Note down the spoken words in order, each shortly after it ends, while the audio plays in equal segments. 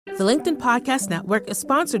The LinkedIn Podcast Network is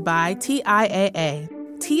sponsored by TIAA.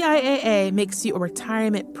 TIAA makes you a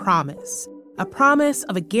retirement promise, a promise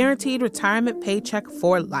of a guaranteed retirement paycheck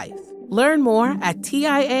for life. Learn more at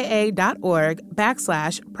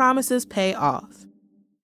TIAA.org/promises pay off.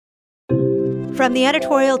 From the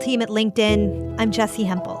editorial team at LinkedIn, I'm Jessi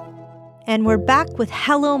Hempel. And we're back with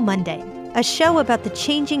Hello Monday, a show about the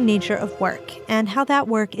changing nature of work and how that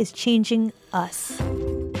work is changing us.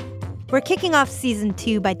 We're kicking off season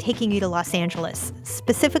 2 by taking you to Los Angeles,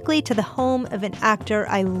 specifically to the home of an actor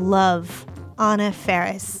I love, Anna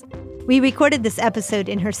Faris. We recorded this episode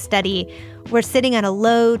in her study. We're sitting on a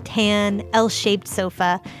low, tan, L-shaped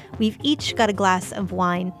sofa. We've each got a glass of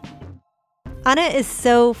wine. Anna is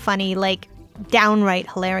so funny, like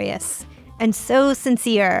downright hilarious, and so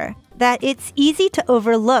sincere that it's easy to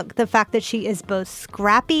overlook the fact that she is both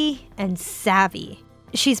scrappy and savvy.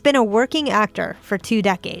 She's been a working actor for 2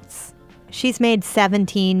 decades. She's made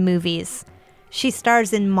 17 movies. She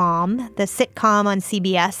stars in Mom, the sitcom on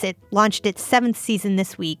CBS. It launched its 7th season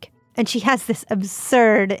this week. And she has this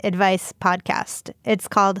absurd advice podcast. It's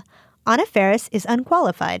called Anna Faris is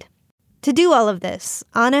Unqualified. To do all of this,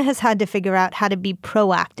 Anna has had to figure out how to be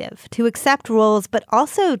proactive, to accept roles, but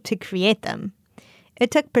also to create them. It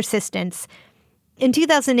took persistence. In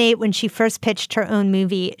 2008, when she first pitched her own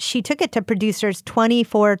movie, she took it to producers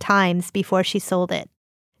 24 times before she sold it.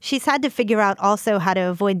 She's had to figure out also how to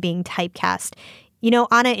avoid being typecast. You know,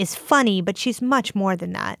 Anna is funny, but she's much more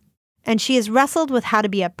than that. And she has wrestled with how to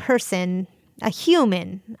be a person, a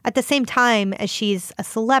human, at the same time as she's a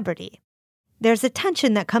celebrity. There's a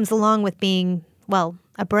tension that comes along with being, well,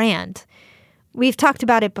 a brand. We've talked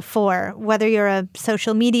about it before. Whether you're a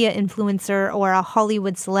social media influencer or a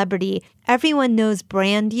Hollywood celebrity, everyone knows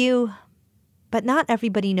brand you, but not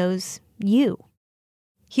everybody knows you.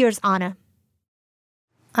 Here's Anna.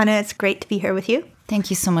 Anna, it's great to be here with you. Thank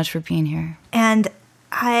you so much for being here. And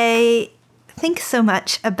I think so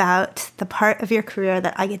much about the part of your career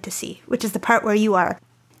that I get to see, which is the part where you are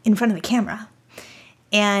in front of the camera.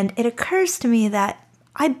 And it occurs to me that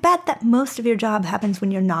I bet that most of your job happens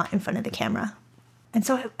when you're not in front of the camera. And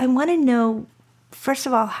so I want to know, first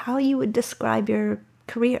of all, how you would describe your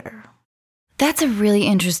career. That's a really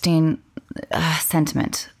interesting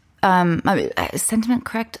sentiment. Sentiment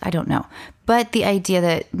correct? I don't know. But the idea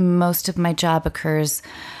that most of my job occurs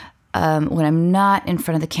when I'm not in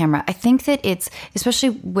front of the camera. I think that it's, especially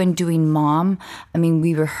when doing Mom, I mean,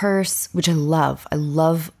 we rehearse, which I love. I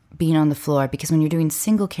love being on the floor because when you're doing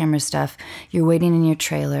single camera stuff, you're waiting in your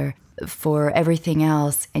trailer for everything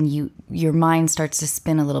else and your mind starts to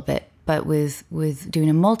spin a little bit. But with doing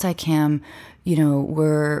a multicam, you know,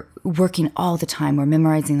 we're working all the time. We're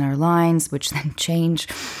memorizing our lines, which then change.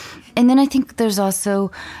 And then I think there's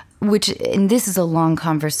also, and this is a long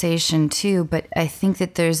conversation too, but I think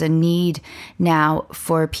that there's a need now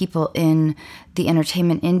for people in the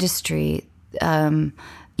entertainment industry.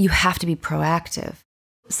 You have to be proactive.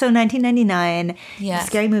 So 1999, yes.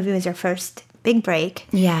 Scary Movie was your first big break.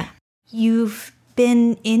 Yeah. You've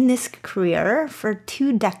been in this career for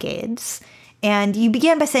 2 decades. And you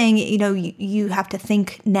began by saying, you know, you have to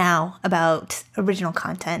think now about original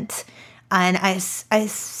content. And I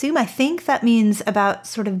think that means about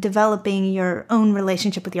sort of developing your own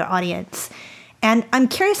relationship with your audience. And I'm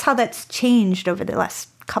curious how that's changed over the last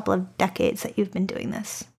couple of decades that you've been doing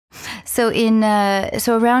this. So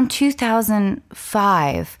around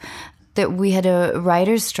 2005, that we had a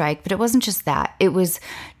writer's strike, but it wasn't just that. It was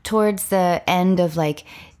towards the end of like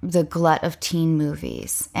the glut of teen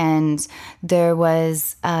movies, and there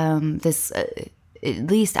was this. At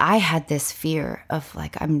least I had this fear of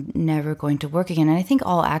like, I'm never going to work again. And I think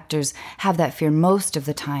all actors have that fear most of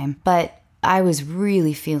the time. But I was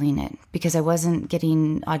really feeling it because I wasn't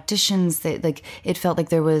getting auditions. That like it felt like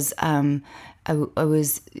there was, I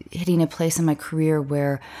was hitting a place in my career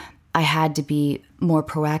where I had to be more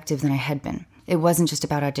proactive than I had been. It wasn't just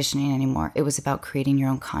about auditioning anymore. It was about creating your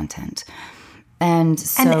own content. And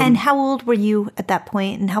so, and how old were you at that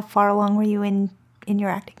point, and how far along were you in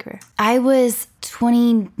your acting career? I was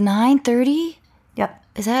 29, 30. Yep.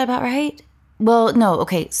 Is that about right? Well, no.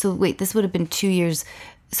 Okay. So wait, this would have been 2 years.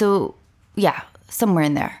 So yeah, somewhere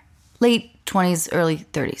in there. Late 20s, early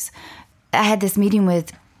 30s. I had this meeting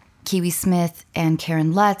with Kiwi Smith and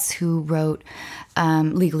Karen Lutz, who wrote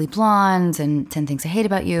Legally Blonde and 10 Things I Hate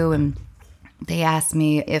About You. And they asked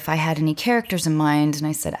me if I had any characters in mind. And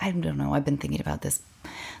I said, I don't know. I've been thinking about this.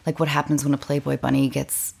 Like what happens when a Playboy bunny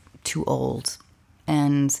gets too old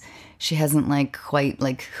and she hasn't like quite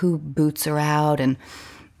like who boots her out, and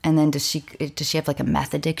then does she have like a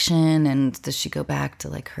meth addiction, and does she go back to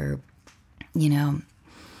like her, you know,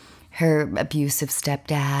 her abusive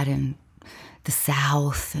stepdad and the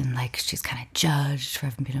South, and like she's kind of judged for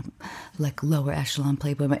having been a like lower echelon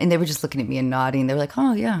Playboy. And they were just looking at me and nodding. They were like,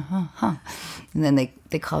 oh yeah, huh. And then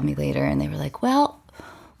they called me later and they were like, well,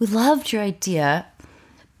 we loved your idea,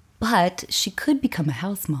 but she could become a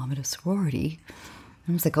house mom at a sorority.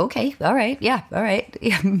 I was like, okay, all right, yeah, all right.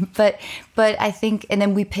 Yeah. But I think, and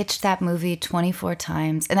then we pitched that movie 24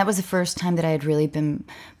 times. And that was the first time that I had really been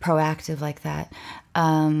proactive like that.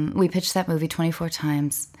 We pitched that movie 24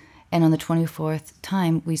 times. And on the 24th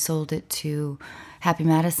time, we sold it to Happy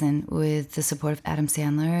Madison with the support of Adam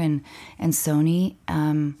Sandler and Sony.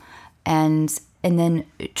 And then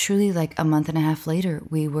truly like a month and a half later,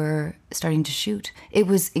 we were starting to shoot. It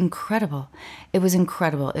was incredible.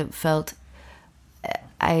 It felt,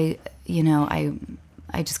 I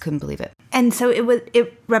just couldn't believe it. And so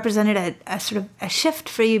it represented a sort of a shift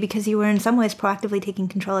for you because you were in some ways proactively taking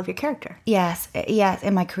control of your character. Yes,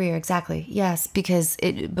 in my career, exactly. Yes, because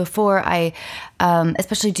before I,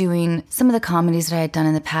 especially doing some of the comedies that I had done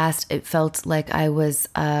in the past, it felt like I was,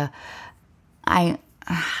 I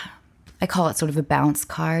call it sort of a bounce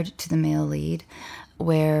card to the male lead,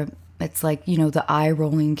 where it's like, the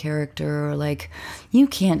eye-rolling character, or like, you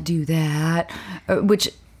can't do that, which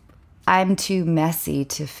I'm too messy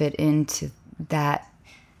to fit into that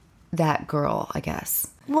girl, I guess.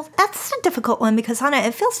 Well, that's a difficult one because, Hannah,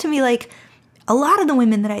 it feels to me like a lot of the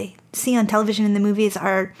women that I see on television in the movies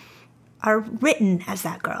are written as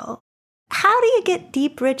that girl. How do you get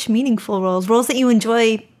deep, rich, meaningful roles that you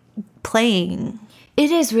enjoy playing? It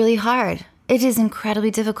is really hard. It is incredibly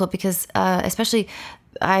difficult because, especially,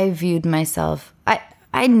 I viewed myself,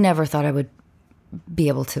 I never thought I would be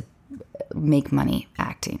able to make money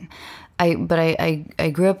acting. But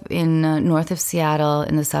I grew up in north of Seattle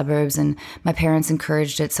in the suburbs, and my parents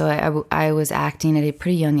encouraged it. So I was acting at a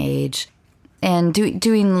pretty young age and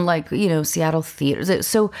doing like, Seattle theater.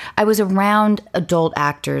 So I was around adult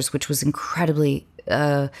actors, which was incredibly,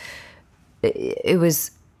 it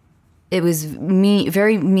was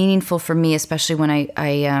very meaningful for me, especially when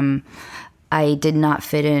I did not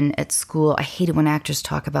fit in at school. I hated when actors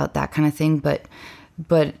talk about that kind of thing, but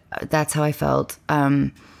that's how I felt.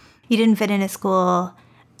 You didn't fit in at school,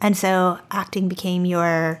 and so acting became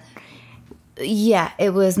your... Yeah,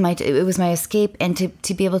 it was my escape, and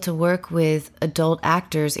to be able to work with adult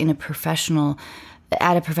actors at a professional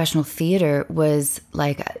theater was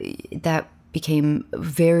like, that became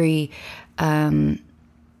very... that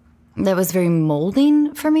was very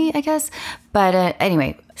molding for me, I guess. But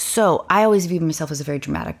anyway, so I always viewed myself as a very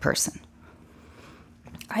dramatic person.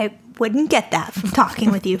 I wouldn't get that from talking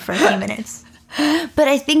with you for a few minutes. But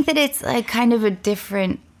I think that it's like kind of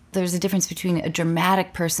there's a difference between a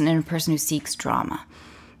dramatic person and a person who seeks drama,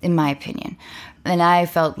 in my opinion. And I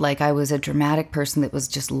felt like I was a dramatic person that was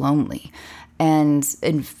just lonely and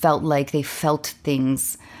felt like they felt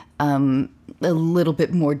things a little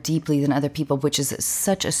bit more deeply than other people, which is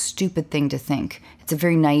such a stupid thing to think. It's a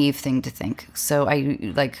very naive thing to think. So I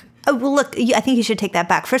like... Oh, well, look, I think you should take that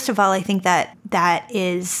back. First of all, I think that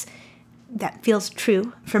feels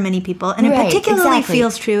true for many people. And it particularly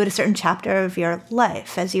feels true at a certain chapter of your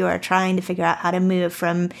life as you are trying to figure out how to move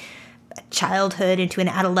from childhood into an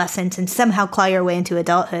adolescence and somehow claw your way into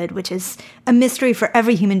adulthood, which is a mystery for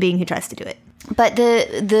every human being who tries to do it. But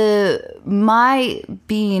my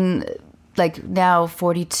being like now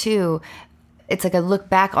 42, it's like I look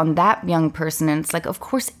back on that young person and it's like, of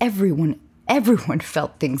course, everyone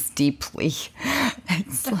felt things deeply.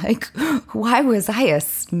 It's like, why was I a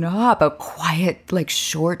snob, a quiet, like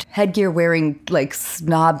short headgear wearing like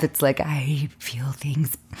snob that's like, I feel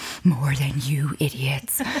things more than you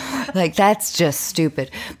idiots. Like, that's just stupid.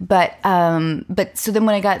 But so then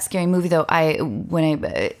when I got Scary Movie though,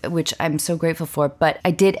 which I'm so grateful for, but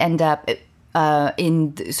I did end up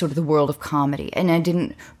in sort of the world of comedy, and I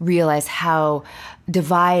didn't realize how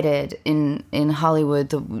divided in Hollywood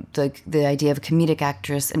the idea of a comedic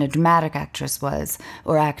actress and a dramatic actress was,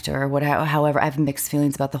 or actor, or whatever. However, I have mixed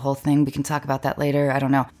feelings about the whole thing. We can talk about that later. I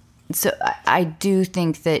don't know. So I do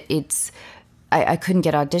think that I couldn't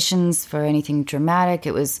get auditions for anything dramatic.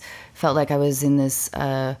 Felt like I was in this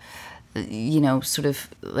sort of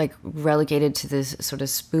like relegated to this sort of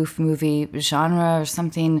spoof movie genre or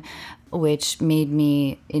something, which made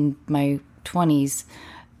me in my 20s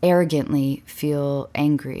arrogantly feel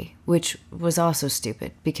angry, which was also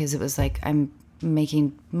stupid because it was like, I'm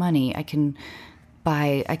making money. I can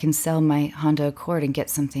sell my Honda Accord and get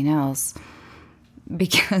something else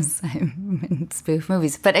because I'm in spoof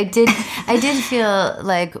movies. But I did feel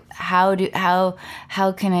like, how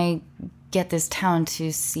can I get this town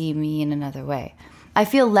to see me in another way? I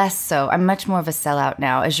feel less so. I'm much more of a sellout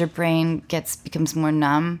now as your brain becomes more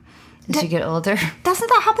numb as you get older. Doesn't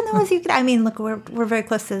that happen though as you get? I mean, look, we're very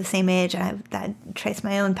close to the same age. I traced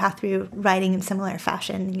my own path through writing in similar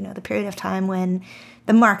fashion. You know, the period of time when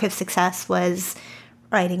the mark of success was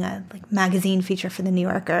writing a magazine feature for the New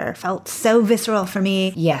Yorker felt so visceral for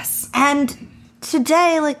me. Yes. And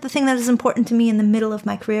today, the thing that is important to me in the middle of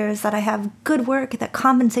my career is that I have good work that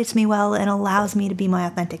compensates me well and allows me to be my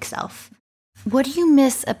authentic self. What do you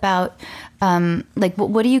miss about,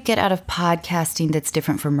 what do you get out of podcasting that's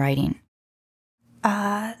different from writing?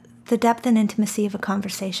 The depth and intimacy of a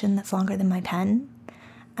conversation that's longer than my pen,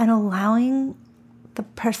 and allowing the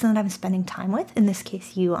person that I'm spending time with, in this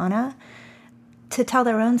case you, Anna, to tell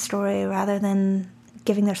their own story rather than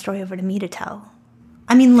giving their story over to me to tell.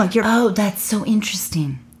 I mean, look, Oh, that's so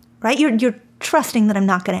interesting. Right? You're trusting that I'm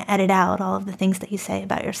not going to edit out all of the things that you say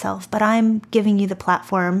about yourself, but I'm giving you the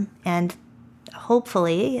platform, and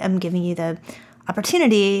hopefully I'm giving you the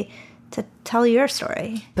opportunity to tell your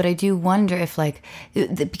story. But I do wonder if,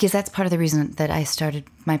 because that's part of the reason that I started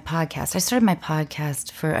my podcast. I started my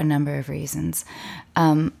podcast for a number of reasons.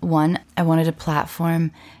 One, I wanted a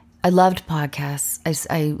platform. I loved podcasts.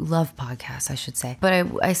 I love podcasts, I should say. But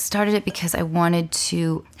I started it because I wanted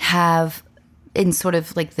to have, in sort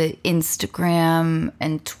of the Instagram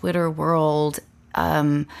and Twitter world,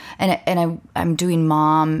 and I'm doing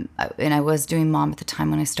Mom, and I was doing Mom at the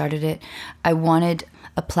time when I started it. I wanted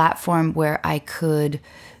a platform where I could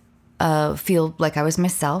feel like I was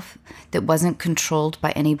myself, that wasn't controlled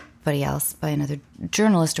by anybody else, by another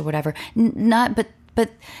journalist or whatever.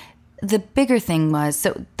 But the bigger thing was,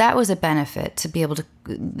 so that was a benefit, to be able to,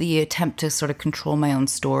 the attempt to sort of control my own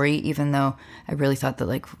story, even though I really thought that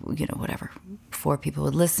whatever, 4 people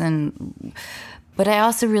would listen. But I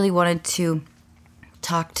also really wanted to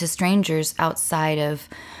talk to strangers outside of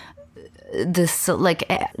this,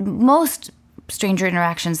 most stranger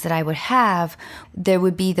interactions that I would have, there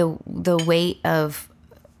would be the weight of,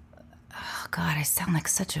 oh God, I sound like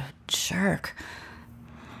such a jerk.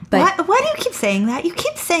 But why do you keep saying that? You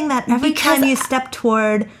keep saying that every time you step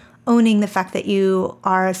toward owning the fact that you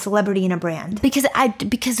are a celebrity in a brand. Because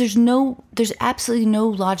there's absolutely no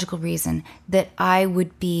logical reason that I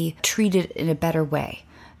would be treated in a better way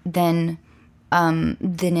than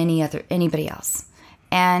anybody else.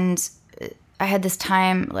 And I had this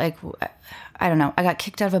time, I don't know, I got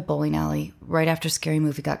kicked out of a bowling alley right after Scary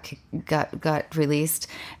Movie got released.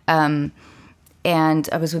 And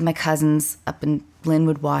I was with my cousins up in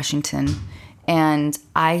Linwood, Washington, and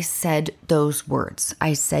I said those words.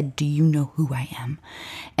 I said, "Do you know who I am?"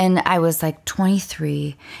 And I was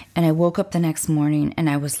 23, and I woke up the next morning and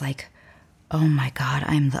I was like, oh my God,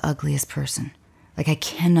 I'm the ugliest person. I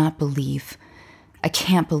can't believe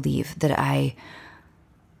that I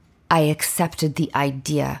accepted the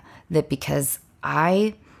idea that because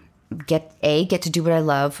I get to do what I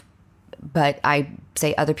love, but I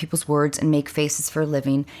say other people's words and make faces for a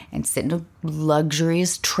living and sit in a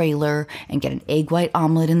luxurious trailer and get an egg white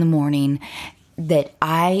omelet in the morning, that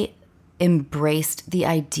I embraced the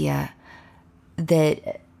idea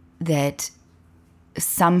that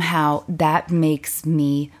somehow that makes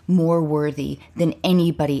me more worthy than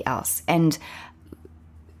anybody else. And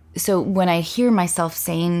so when I hear myself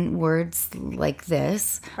saying words like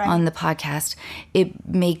this on the podcast, it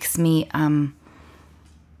makes me I'm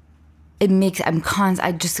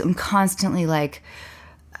constantly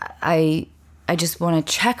I just want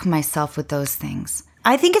to check myself with those things.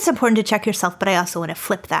 I think it's important to check yourself, but I also want to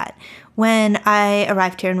flip that. When I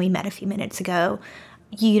arrived here and we met a few minutes ago,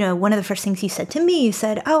 one of the first things you said to me, you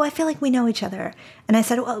said, "Oh, I feel like we know each other." And I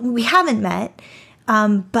said, "Well, we haven't met,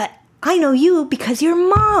 but I know you because you're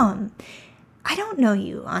Mom." I don't know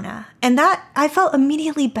you, Anna. And that, I felt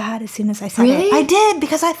immediately bad as soon as I said it. I did,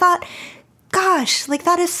 because I thought, gosh,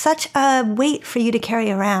 that is such a weight for you to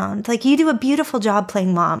carry around. You do a beautiful job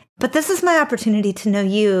playing Mom. But this is my opportunity to know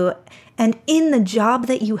you. And in the job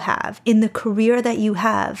that you have, in the career that you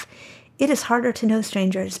have, it is harder to know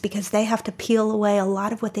strangers because they have to peel away a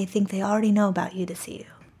lot of what they think they already know about you to see you.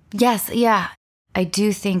 Yes, yeah. I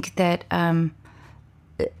do think that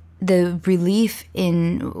the relief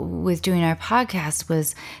with doing our podcast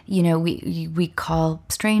was, we call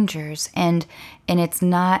strangers, and it's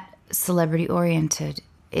not celebrity oriented.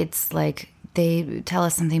 It's they tell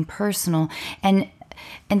us something personal, and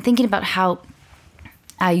thinking about how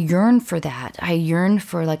I yearn for that. I yearn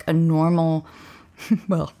for a normal,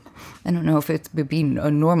 well, I don't know if it would be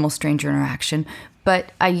a normal stranger interaction,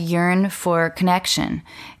 but I yearn for connection.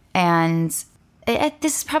 And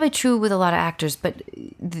this is probably true with a lot of actors, but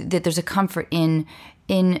that there's a comfort in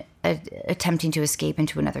attempting to escape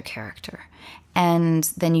into another character. And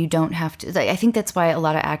then you don't have to, I think that's why a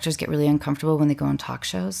lot of actors get really uncomfortable when they go on talk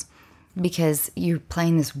shows, because you're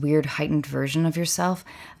playing this weird heightened version of yourself.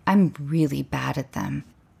 I'm really bad at them.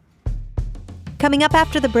 Coming up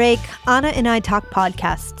after the break, Anna and I talk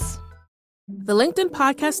podcasts. The LinkedIn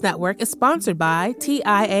Podcast Network is sponsored by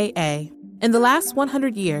TIAA. In the last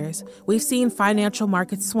 100 years, we've seen financial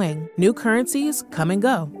markets swing, new currencies come and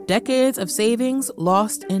go, decades of savings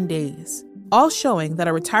lost in days, all showing that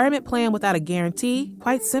a retirement plan without a guarantee,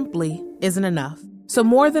 quite simply, isn't enough. So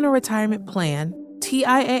more than a retirement plan,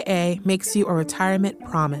 TIAA makes you a retirement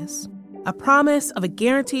promise. A promise of a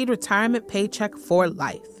guaranteed retirement paycheck for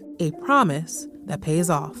life. A promise that pays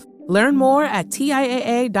off. Learn more at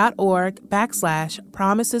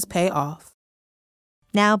TIAA.org/promisespayoff.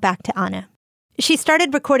 Now back to Anna. She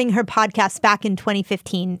started recording her podcast back in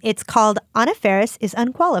 2015. It's called Anna Faris is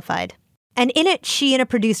Unqualified. And in it, she and a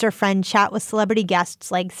producer friend chat with celebrity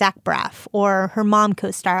guests like Zach Braff or her mom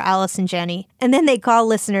co-star Allison Janney. And then they call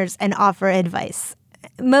listeners and offer advice,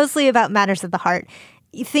 mostly about matters of the heart.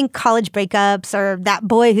 You think college breakups or that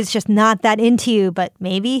boy who's just not that into you, but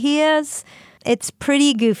maybe he is. It's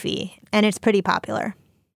pretty goofy, and it's pretty popular.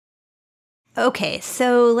 Okay,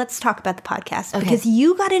 so let's talk about the podcast. Okay. Because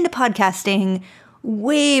you got into podcasting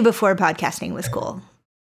way before podcasting was cool.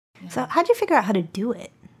 Yeah. So how'd you figure out how to do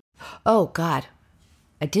it? Oh, God.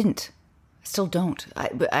 I didn't. I still don't.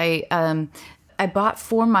 I bought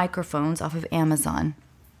 4 microphones off of Amazon.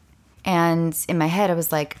 And in my head, I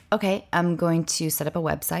was like, okay, I'm going to set up a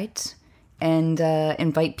website and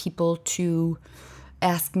invite people to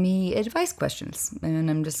ask me advice questions. And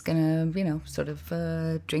I'm just going to, sort of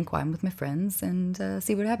drink wine with my friends and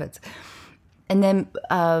see what happens. And then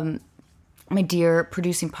my dear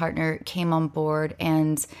producing partner came on board,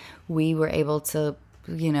 and we were able to,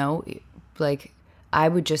 I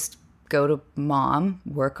would just go to mom,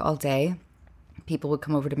 work all day. People would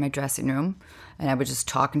come over to my dressing room, and I would just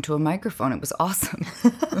talk into a microphone. It was awesome.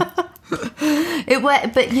 It was,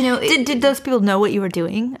 but did those people know what you were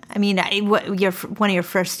doing? I mean, one of your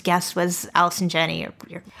first guests was Allison Janney.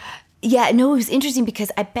 Yeah, no, it was interesting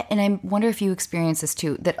because I bet, and I wonder if you experience this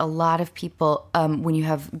too, that a lot of people, when you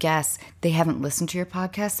have guests, they haven't listened to your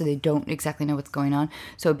podcast, so they don't exactly know what's going on.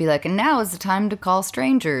 So it'd be like, and now is the time to call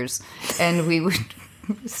strangers, and we would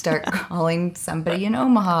start calling somebody in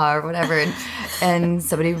Omaha or whatever, and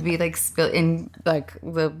somebody would be like,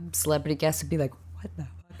 the celebrity guest would be like, what the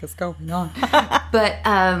fuck is going on? But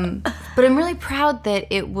I'm really proud that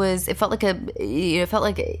it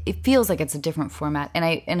feels like it's a different format, and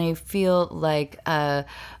I feel like 90%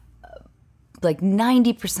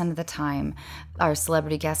 of the time our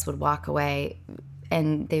celebrity guests would walk away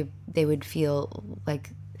and they would feel like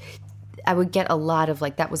I would get a lot of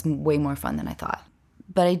like, that was way more fun than I thought.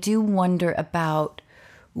 But I do wonder about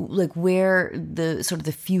like where the sort of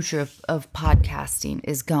the future of podcasting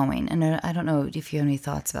is going. And I don't know if you have any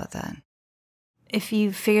thoughts about that. If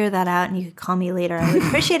you figure that out and you could call me later, I would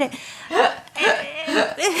appreciate it.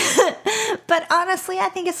 But honestly, I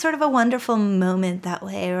think it's sort of a wonderful moment that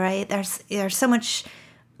way, right? There's so much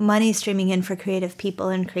money streaming in for creative people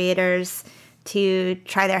and creators to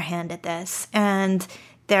try their hand at this. And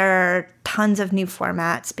there are tons of new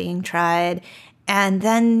formats being tried. And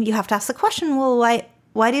then you have to ask the question, well,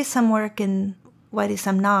 why do some work and why do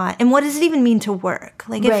some not? And what does it even mean to work?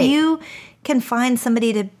 Like, right. If you can find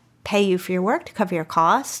somebody to pay you for your work to cover your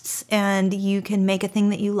costs, and you can make a thing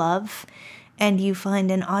that you love, and you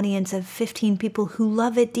find an audience of 15 people who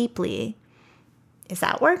love it deeply, is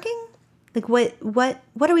that working? Like, what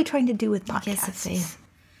are we trying to do with podcasts? Yes, if they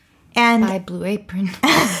and buy Blue Apron.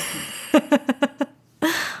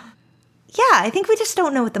 Yeah, I think we just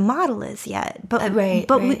don't know what the model is yet. But right.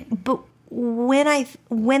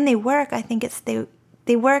 When they work, I think it's they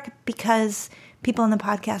work because people on the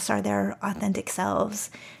podcast are their authentic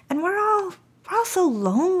selves, and we're all so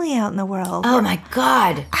lonely out in the world. Oh my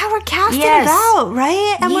God! How we're casting about,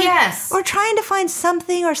 right? And yes, we're trying to find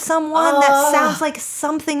something or someone that sounds like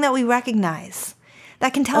something that we recognize,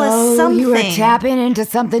 that can tell us something. You are tapping into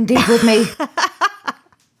something deep with me.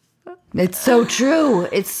 It's so true.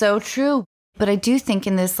 It's so true. But I do think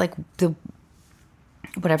in this, like the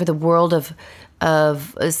world of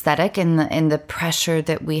aesthetic and the pressure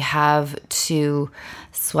that we have to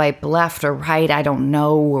swipe left or right, I don't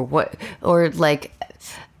know, or what, or like,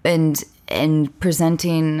 and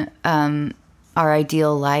presenting our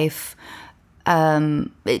ideal life,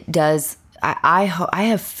 it does. I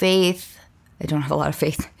have faith. I don't have a lot of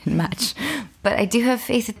faith in much, but I do have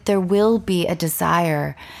faith that there will be a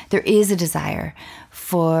desire. There is a desire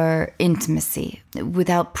for intimacy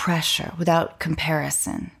without pressure, without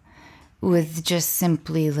comparison. with just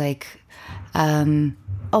simply like,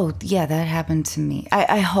 oh yeah, that happened to me.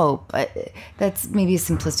 I hope. That's maybe a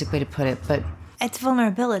simplistic way to put it, but it's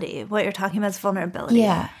vulnerability. What you're talking about is vulnerability.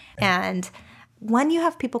 Yeah. And when you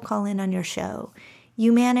have people call in on your show,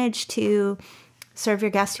 you manage to serve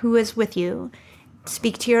your guest who is with you,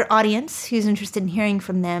 speak to your audience who's interested in hearing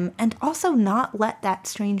from them, and also not let that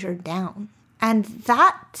stranger down. And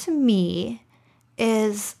that, to me,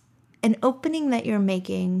 is an opening that you're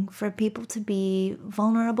making for people to be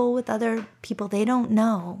vulnerable with other people they don't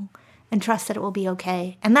know and trust that it will be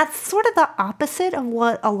okay. And that's sort of the opposite of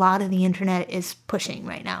what a lot of the internet is pushing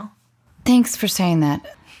right now. Thanks for saying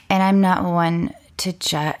that. And I'm not one to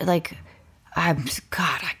judge, like, I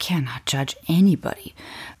cannot judge anybody.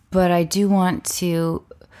 But I do want to,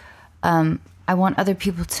 I want other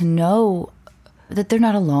people to know that they're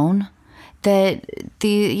not alone. That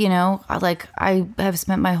like I have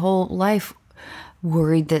spent my whole life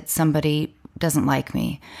worried that somebody doesn't like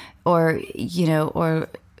me, or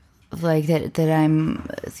like that I'm,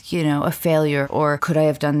 a failure, or could I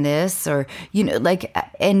have done this, or, like,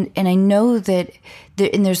 and I know that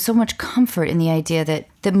there's so much comfort in the idea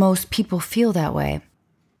that most people feel that way.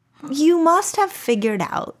 You must have figured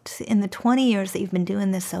out in the 20 years that you've been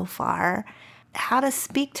doing this so far how to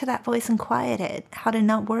speak to that voice and quiet it, how to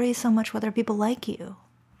not worry so much whether people like you.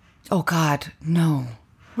 Oh God, no.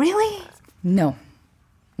 Really? No.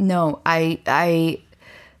 I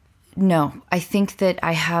think that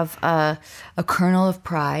I have a kernel of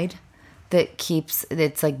pride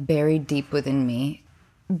that's like buried deep within me,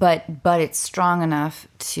 but it's strong enough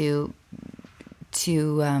to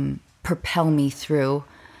propel me through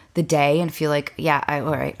the day and feel like, yeah,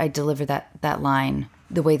 I delivered that line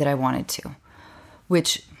the way that I wanted to,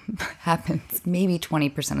 which happens maybe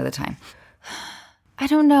 20% of the time. I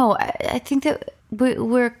don't know. I think that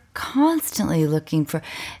we're constantly looking for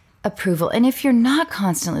approval. And if you're not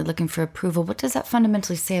constantly looking for approval, what does that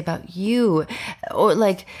fundamentally say about you? Or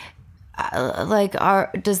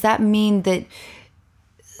does that mean that,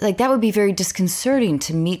 like, that would be very disconcerting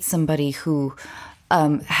to meet somebody who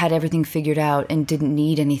had everything figured out and didn't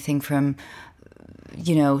need anything from,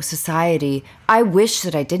 society. I wish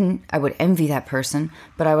that I didn't. I would envy that person,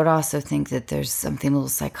 but I would also think that there's something a little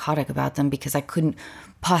psychotic about them because I couldn't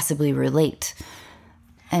possibly relate.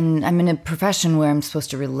 And I'm in a profession where I'm supposed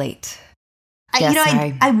to relate.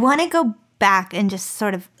 I want to go back and just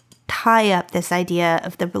sort of tie up this idea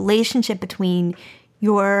of the relationship between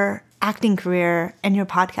your acting career and your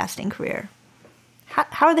podcasting career.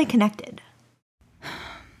 How are they connected?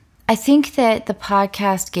 I think that the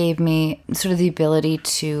podcast gave me sort of the ability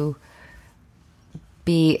to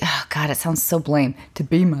be, oh God, it sounds so lame, to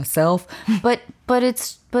be myself. But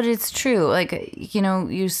it's true. Like,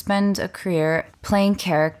 you spend a career playing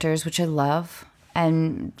characters, which I love,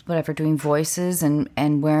 and whatever, doing voices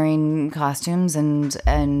and wearing costumes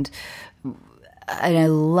and I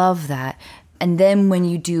love that. And then when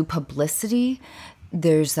you do publicity,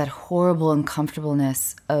 there's that horrible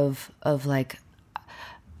uncomfortableness of like,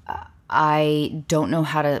 I don't know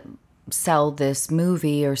how to sell this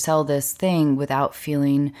movie or sell this thing without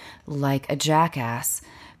feeling like a jackass.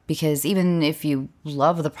 Because even if you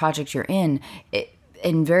love the project you're in,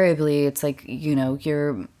 invariably it's like, you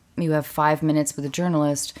have 5 minutes with a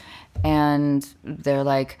journalist and they're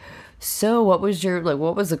like, so what was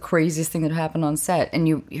the craziest thing that happened on set? And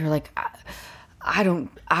you're like, I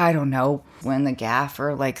don't know. When the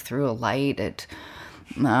gaffer like threw a light at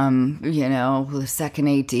the second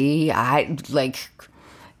AD, I like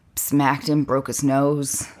smacked him, broke his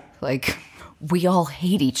nose. Like, we all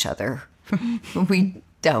hate each other. We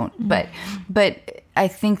don't, but I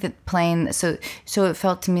think that playing, so it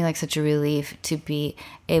felt to me like such a relief to be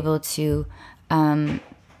able to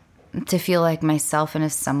feel like myself in a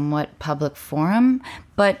somewhat public forum,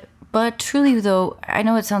 but truly though, I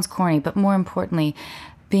know it sounds corny, but more importantly,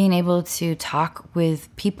 being able to talk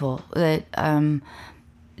with people that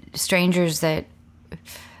strangers that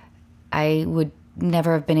I would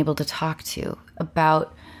never have been able to talk to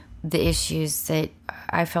about the issues that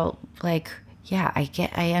I felt like, yeah,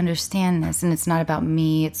 I understand this, and it's not about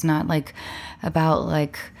me. It's not like about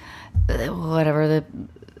like whatever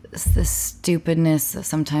the stupidness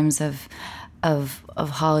sometimes of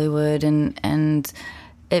Hollywood, and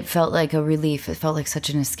it felt like a relief. It felt like such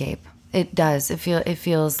an escape. It does. It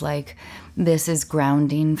feels like this is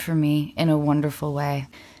grounding for me in a wonderful way.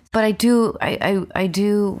 But I do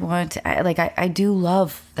want to, I do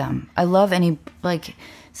love them. I love any, like,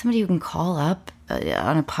 somebody who can call up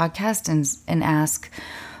on a podcast and ask,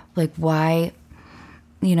 like, why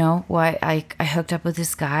why I hooked up with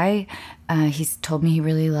this guy. He's told me he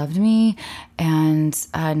really loved me, and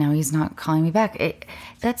now he's not calling me back.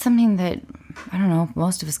 That's something that, I don't know,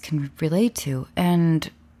 most of us can relate to. And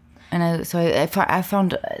I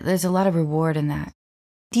found there's a lot of reward in that.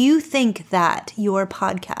 Do you think that your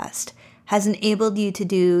podcast has enabled you to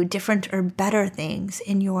do different or better things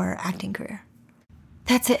in your acting career?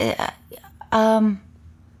 That's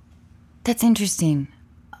interesting.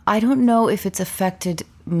 I don't know if it's affected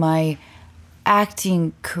my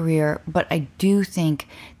acting career, but I do think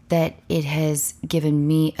that it has given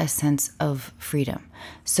me a sense of freedom.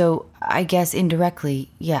 So I guess indirectly,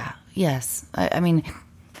 yes. I mean,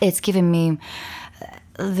 it's given me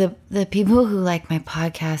the people who like my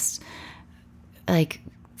podcast, like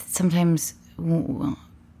sometimes,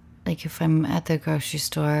 like if I'm at the grocery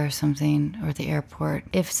store or something, or the airport,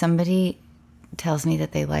 if somebody tells me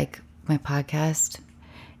that they like my podcast,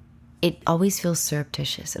 it always feels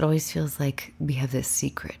surreptitious. It always feels like we have this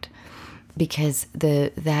secret, because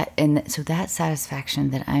that satisfaction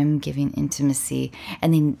that I'm giving intimacy,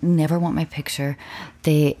 and they never want my picture.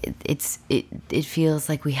 It feels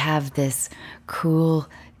like we have this cool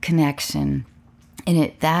connection,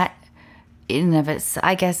 and that in and of it,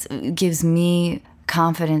 I guess, gives me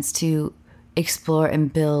confidence to explore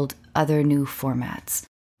and build other new formats.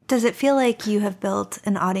 Does it feel like you have built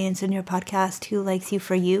an audience in your podcast who likes you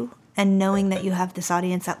for you? And knowing that you have this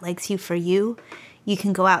audience that likes you for you, you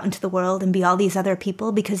can go out into the world and be all these other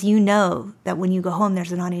people, because you know that when you go home,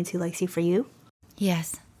 there's an audience who likes you for you?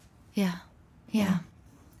 Yes. Yeah.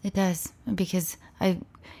 It does. Because I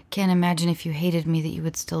can't imagine if you hated me that you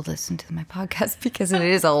would still listen to my podcast, because it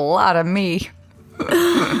is a lot of me.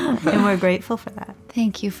 And we're grateful for that.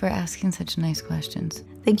 Thank you for asking such nice questions.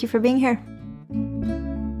 Thank you for being here.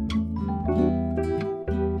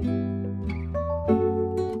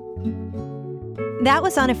 That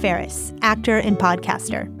was Anna Faris, actor and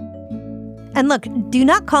podcaster. And look, do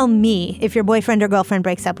not call me if your boyfriend or girlfriend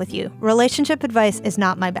breaks up with you. Relationship advice is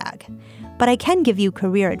not my bag. But I can give you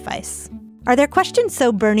career advice. Are there questions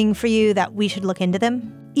so burning for you that we should look into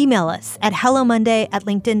them? Email us at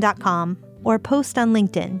hellomonday@linkedin.com or post on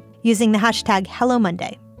LinkedIn using the hashtag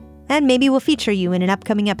HelloMonday. And maybe we'll feature you in an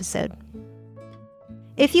upcoming episode.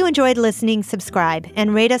 If you enjoyed listening, subscribe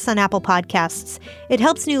and rate us on Apple Podcasts. It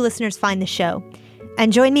helps new listeners find the show.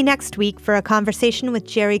 And join me next week for a conversation with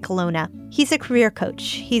Jerry Colonna. He's a career coach.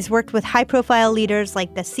 He's worked with high-profile leaders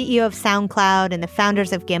like the CEO of SoundCloud and the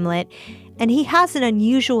founders of Gimlet, and he has an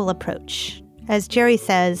unusual approach. As Jerry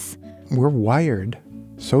says, we're wired,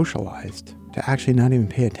 socialized, to actually not even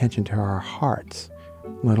pay attention to our hearts,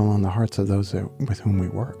 let alone the hearts of those with whom we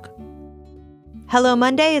work. Hello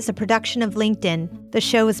Monday is a production of LinkedIn. The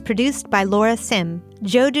show is produced by Laura Sim.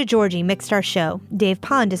 Joe DeGiorgi mixed our show. Dave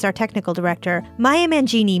Pond is our technical director. Maya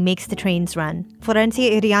Mangini makes the trains run.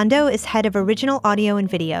 Florencia Iriando is head of original audio and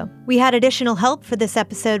video. We had additional help for this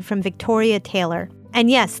episode from Victoria Taylor.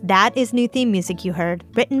 And yes, that is new theme music you heard,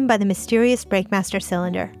 written by the mysterious Breakmaster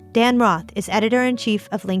Cylinder. Dan Roth is editor-in-chief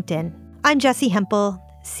of LinkedIn. I'm Jessi Hempel.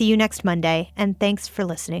 See you next Monday, and thanks for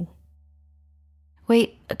listening.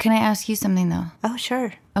 Wait, can I ask you something, though? Oh,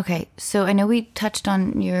 sure. Okay, so I know we touched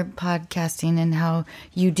on your podcasting and how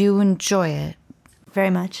you do enjoy it. Very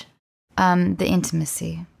much. The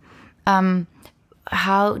intimacy.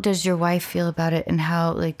 How does your wife feel about it, and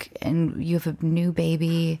and you have a new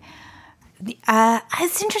baby?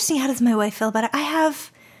 It's interesting. How does my wife feel about it?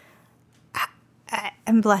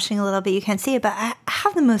 I'm blushing a little bit. You can't see it, but I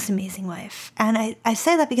have the most amazing wife. And I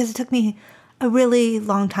say that because it took me a really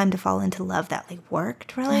long time to fall into love that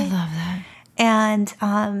worked, really. I love that. And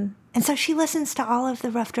so she listens to all of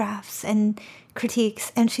the rough drafts and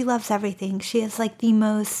critiques, and she loves everything. She is the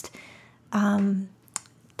most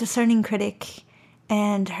discerning critic,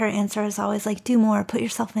 and her answer is always do more, put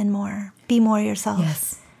yourself in more, be more yourself.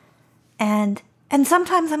 Yes. And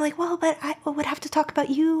sometimes I'm well, but I would have to talk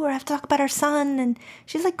about you, or I have to talk about our son, and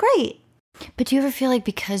she's great. But do you ever feel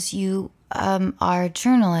because you are a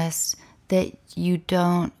journalist that you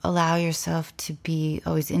don't allow yourself to be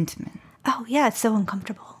always intimate? Oh, yeah, it's so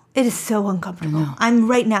uncomfortable. It is so uncomfortable. I'm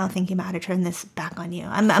right now thinking about how to turn this back on you.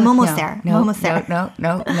 I'm almost there. I'm almost there. No.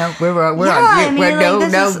 We're yeah, on. I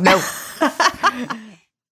mean, No.